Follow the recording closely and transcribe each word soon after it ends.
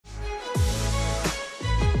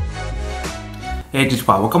Hey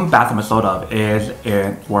G-Squad, welcome back to my episode of Is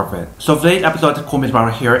It Worth It? So today's episode is cool Miss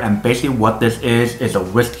right here, and basically what this is a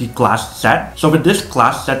whiskey glass set. So with this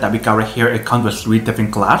glass set that we got right here, it comes with 3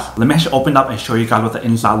 different glass. Let me actually open up and show you guys what the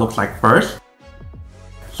inside looks like first.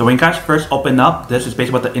 So when you guys first open up, this is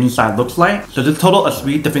basically what the inside looks like. So there's a total of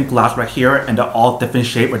 3 different glass right here, and they're all different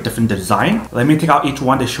shape or different design. Let me take out each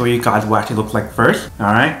one to show you guys what it actually looks like first.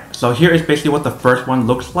 Alright, so here is basically what the first one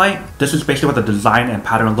looks like. This is basically what the design and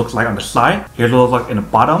pattern looks like on the side. Here's what it looks like in the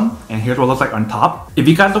bottom, and here's what it looks like on top. If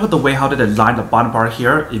you guys look at the way how they designed the bottom part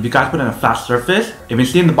here, if you guys put it in a flat surface, if you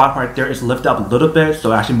see in the bottom part right there, it's lifted up a little bit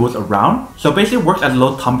so it actually moves around. So basically it works as a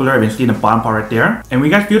little tumbler if you see in the bottom part right there. And when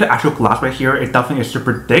you guys view the actual glass right here, it definitely is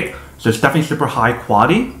super thick. So it's definitely super high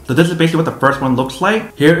quality. So this is basically what the first one looks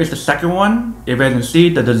like. Here is the second one. If you can see,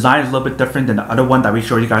 the design is a little bit different than the other one that we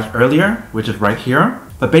showed you guys earlier, which is right here.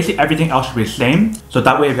 But basically everything else should be the same. So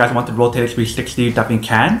that way if you guys want to rotate it 360, you definitely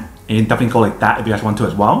can. And you can definitely go like that if you guys want to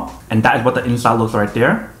as well. And that is what the inside looks right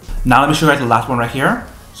there. Now let me show you guys the last one right here.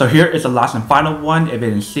 So here is the last and final one. If you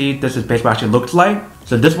can see, this is basically what it actually looks like.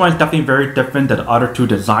 So this one is definitely very different than the other 2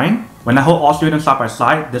 design. When I hold all 3 of them side by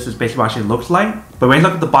side, this is basically what it actually looks like. But when you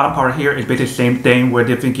look at the bottom part here, it's basically the same thing where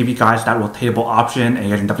they definitely give you guys that rotatable option, and you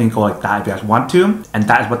guys can definitely go like that if you guys want to. And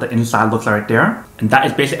that is what the inside looks like right there. And that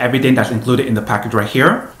is basically everything that's included in the package right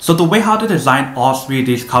here. So the way how they design all 3 of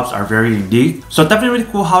these cups are very unique. So definitely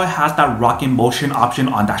really cool how it has that rocking motion option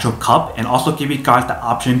on the actual cup, and also give you guys the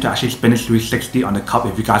option to actually spin it 360 on the cup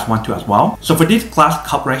if you guys want to as well. So for this glass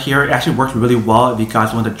cup right here, it actually works really well if you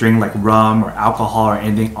guys want to drink like rum or alcohol or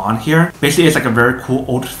anything on here. Basically it's like a very cool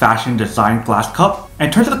old-fashioned design glass cup. And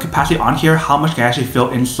in terms of the capacity on here, how much can actually fill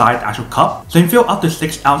inside the actual cup? So you can fill up to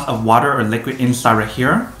 6 ounces of water or liquid inside right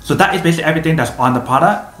here. So that is basically everything that's on the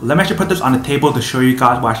product. Let me actually put this on the table to show you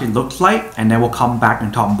guys what it actually looks like, and then we'll come back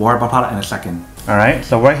and talk more about the product in a second. Alright,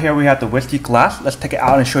 so right here we have the whiskey glass. Let's take it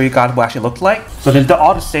out and show you guys what it actually looks like. So they're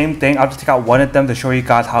all the same thing. I'll just take out one of them to show you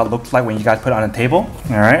guys how it looks like when you guys put it on the table.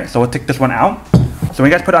 Alright, so we'll take this one out. So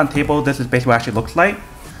when you guys put it on the table, this is basically what it actually looks like.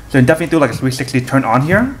 So you can definitely do like a 360 turn on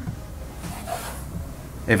here,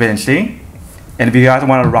 if you can see. And if you guys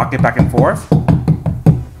want to rock it back and forth,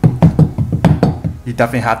 you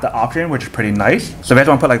definitely have the option, which is pretty nice. So if you guys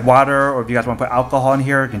want to put like water, or if you guys want to put alcohol in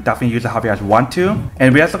here, you can definitely use it how you guys want to. And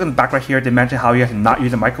if you guys look in the back right here, they mention how you guys cannot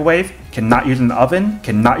use a microwave, cannot use it in the oven,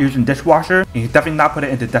 cannot use it in the dishwasher, and you can definitely not put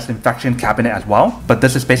it into the disinfection cabinet as well. But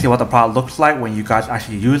this is basically what the product looks like when you guys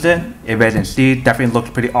actually use it. If you guys can see, it definitely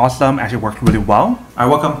looks pretty awesome, actually works really well. Alright,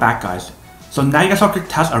 welcome back guys. So now you guys saw a quick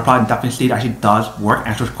test, our product definitely see it actually does work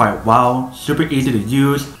and works quite well. Super easy to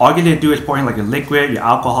use. All you need to do is pour in like a liquid, your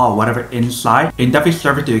alcohol, or whatever inside. You can definitely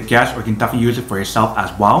serve it to your guests, or you can definitely use it for yourself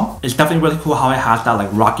as well. It's definitely really cool how it has that like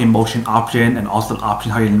rocking motion option, and also the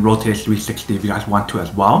option how you can rotate it 360 if you guys want to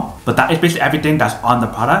as well. But that is basically everything that's on the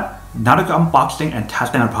product. Now to go unboxing and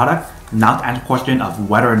testing the product, now to answer the question of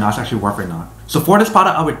whether or not it's actually worth it or not. So for this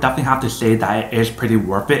product, I would definitely have to say that it is pretty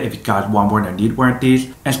worth it if you guys want one or need one of these.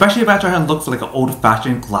 And especially if you guys try to look for like an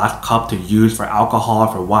old-fashioned glass cup to use for alcohol,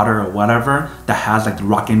 for water, or whatever, that has like the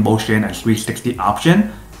rocking motion and 360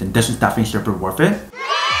 option, then this is definitely super worth it.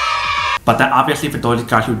 But then obviously for those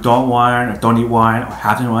guys who don't want, or don't need one, or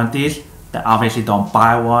haven't one of these, then obviously don't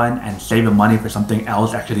buy one and save your money for something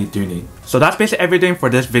else actually do need. So that's basically everything for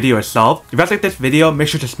this video itself. If you guys like this video, make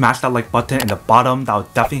sure to smash that like button in the bottom. That will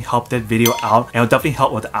definitely help this video out, and it will definitely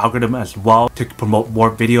help with the algorithm as well to promote more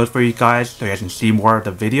videos for you guys, so you guys can see more of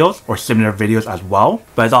the videos or similar videos as well.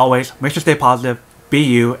 But as always, make sure to stay positive, be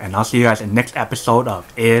you, and I'll see you guys in the next episode of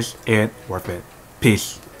Is It Worth It?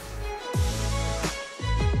 Peace.